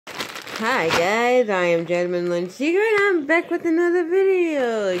Hi guys, I am Gentleman Lynn Seeger and I'm back with another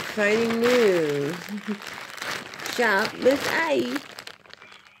video. Exciting news. Shop with ice.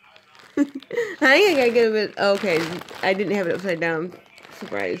 I think I gotta get a bit. Okay, I didn't have it upside down.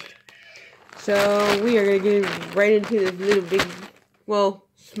 Surprised. So we are gonna get right into this little big, well,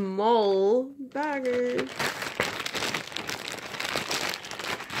 small bagger.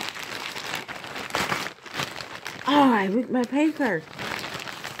 Oh, I ripped my paper.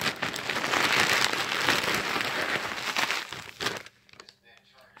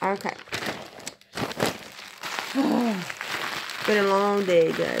 Okay. It's been a long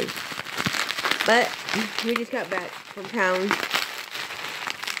day, guys. But we just got back from town.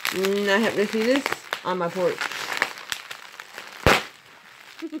 And I happen to see this on my porch.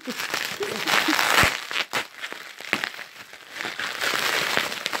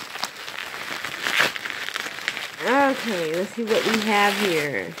 Okay, let's see what we have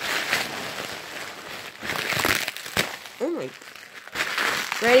here. Oh my.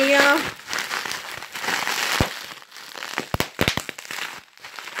 Ready, y'all?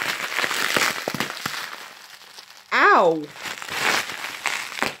 Ow!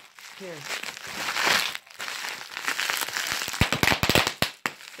 Here.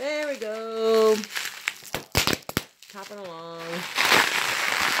 There we go. Hopping along.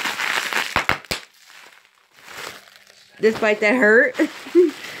 Despite that hurt.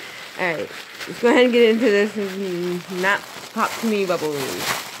 Alright, let's go ahead and get into this and not pop too many bubbles.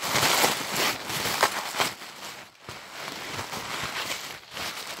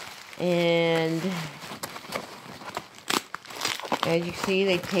 And as you see,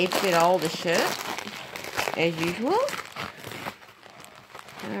 they taped it all to shut, as usual.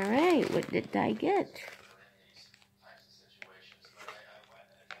 Alright, what did I get?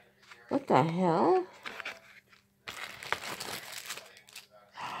 What the hell?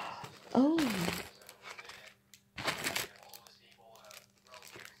 Oh.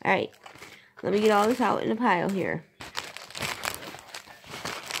 Alright, let me get all this out in a pile here.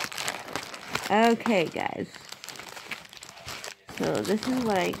 Okay, guys. So, this is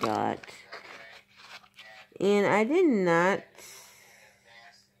what I got. And I did not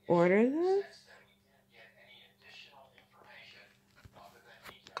order this.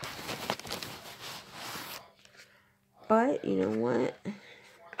 But, you know what?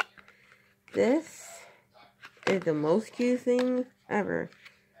 This is the most cute thing ever.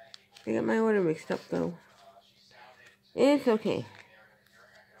 I got my order mixed up, though. It's okay.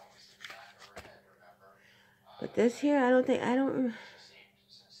 But this here, I don't...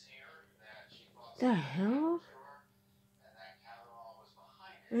 The hell?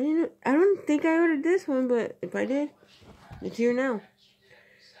 I don't think I ordered this one, but if I did, it's here now.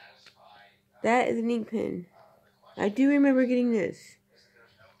 That is an ink pen. I do remember getting this.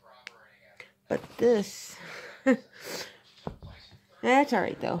 But this... That's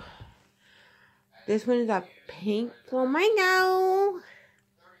alright, though. This one is a pink flamingo.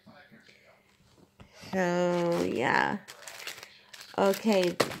 So, yeah.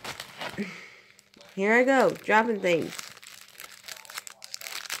 Okay. Here I go. Dropping things.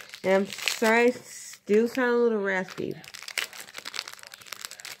 And I'm sorry, I still sound a little raspy.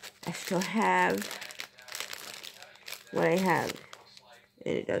 I still have what I have.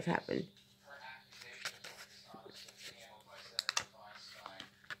 And it does happen.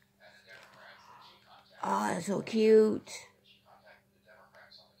 Oh, that's so cute.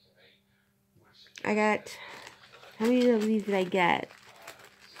 I got... How many of these did I get?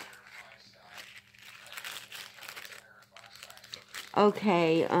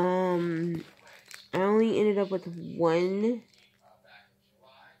 Okay, I only ended up with one.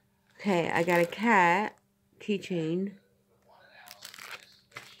 Okay, I got a cat keychain.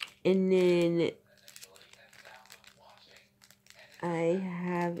 And then I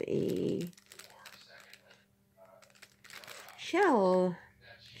have a shell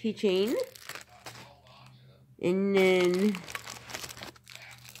keychain. And then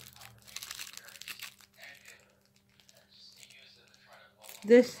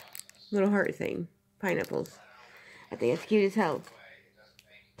this little heart thing. Pineapples. I think it's cute as hell.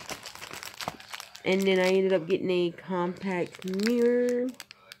 And then I ended up getting a compact mirror.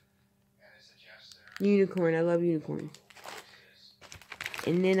 Unicorn. I love unicorns.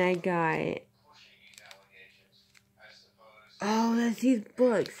 And then I got... Oh, that's these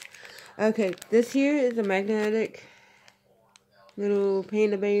books. Okay, this here is a magnetic little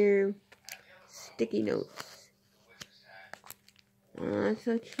panda bear sticky notes. Oh, that's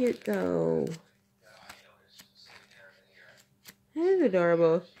so cute though. That is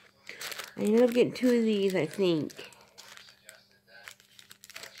adorable. I ended up getting two of these, I think.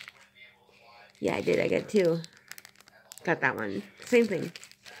 Yeah, I did. I got 2. Got that one. Same thing.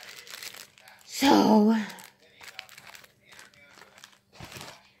 So,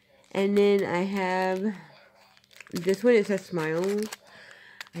 and then I have this one. It says Smile.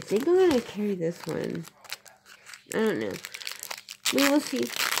 I think I'm going to carry this one. I don't know. We will see.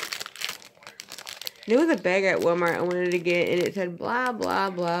 There was a bag at Walmart I wanted to get, and it said blah,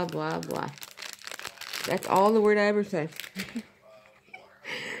 blah, blah, blah, blah. That's all the word I ever said.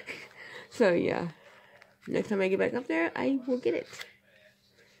 So, yeah. Next time I get back up there, I will get it.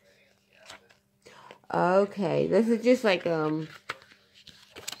 Okay. This is just like, you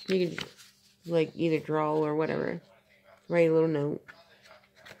can, like, either draw or whatever. Write a little note.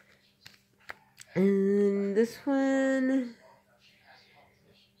 And this one,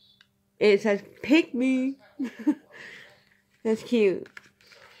 it says, pick me. That's cute.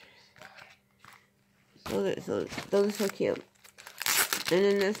 Those are so cute. And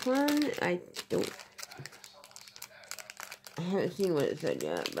then this one, I haven't seen what it said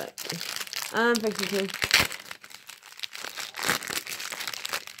yet, but I'm fixing to.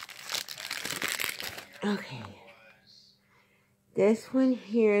 Okay. This one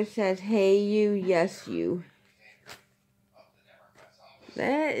here says, hey you, yes you.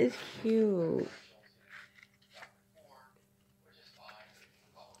 That is cute.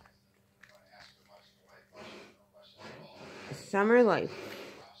 Summer life.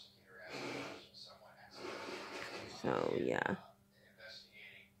 So, yeah.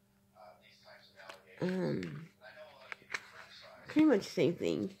 Pretty much the same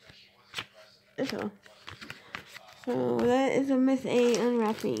thing. That's all. So, that is a Miss A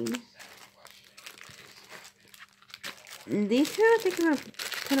unwrapping. And these two I think I'm going to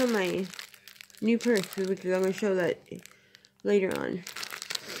put on my new purse, which I'm going to show that later on.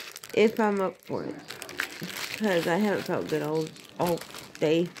 If I'm up for it. Because I haven't felt good all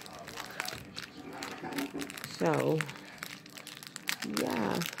day. So,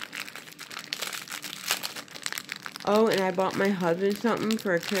 yeah. Oh, and I bought my husband something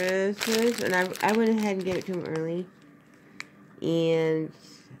for Christmas, and I went ahead and gave it to him early. And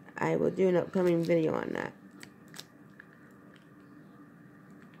I will do an upcoming video on that.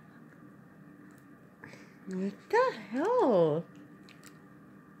 What the hell?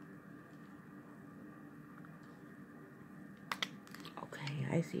 Okay,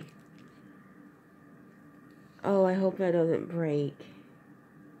 I see. Oh, I hope that doesn't break.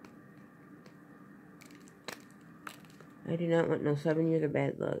 I do not want no 7 years of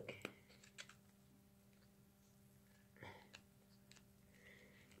bad luck.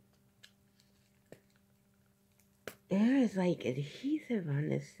 There is like adhesive on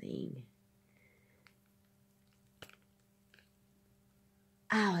this thing.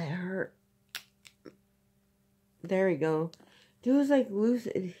 Ow, it hurt. There we go. There was like loose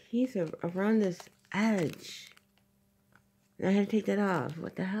adhesive around this edge. And I had to take that off.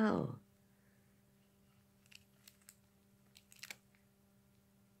 What the hell?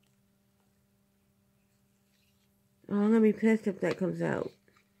 Oh, I'm gonna be pissed if that comes out.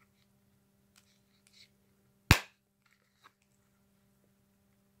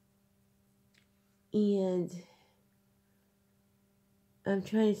 And I'm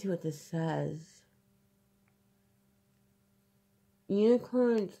trying to see what this says.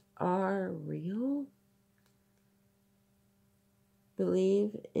 Unicorns are real?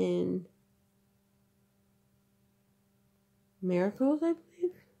 Believe in miracles, I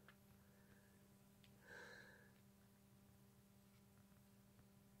believe.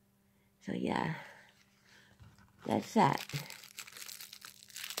 So yeah, that's that.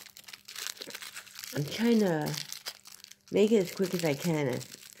 I'm trying to make it as quick as I can.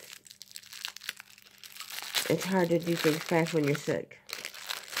 It's hard to do things fast when you're sick.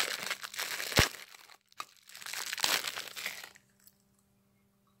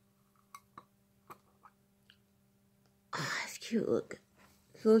 Ah, it's cute, look.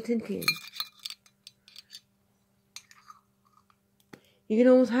 It's a little tin can. You can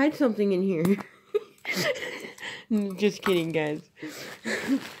almost hide something in here. Just kidding, guys.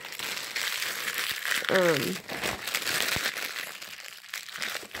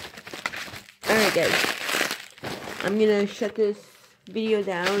 Alright, guys. I'm gonna shut this video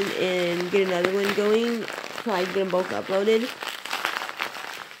down and get another one going so I can get them both uploaded.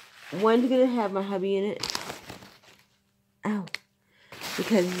 One's gonna have my hubby in it. Ow.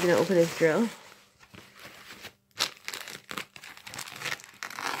 Because he's gonna open his drill.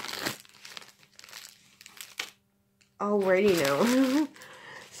 Alrighty now.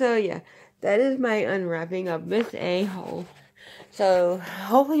 So yeah, that is my unwrapping of Miss A haul. So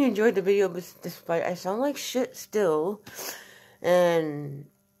hopefully you enjoyed the video despite I sound like shit still. And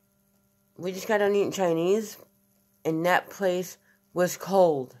we just got done eating Chinese, and that place was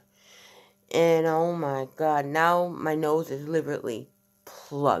cold. And oh my God, now my nose is literally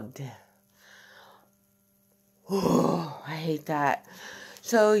plugged. Oh, I hate that.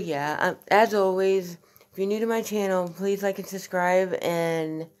 So yeah, as always, if you're new to my channel, please like and subscribe.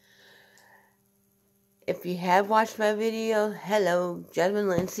 And if you have watched my video, hello, Jasmine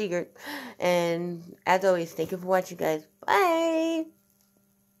Lynn Secret. And as always, thank you for watching, guys. Bye!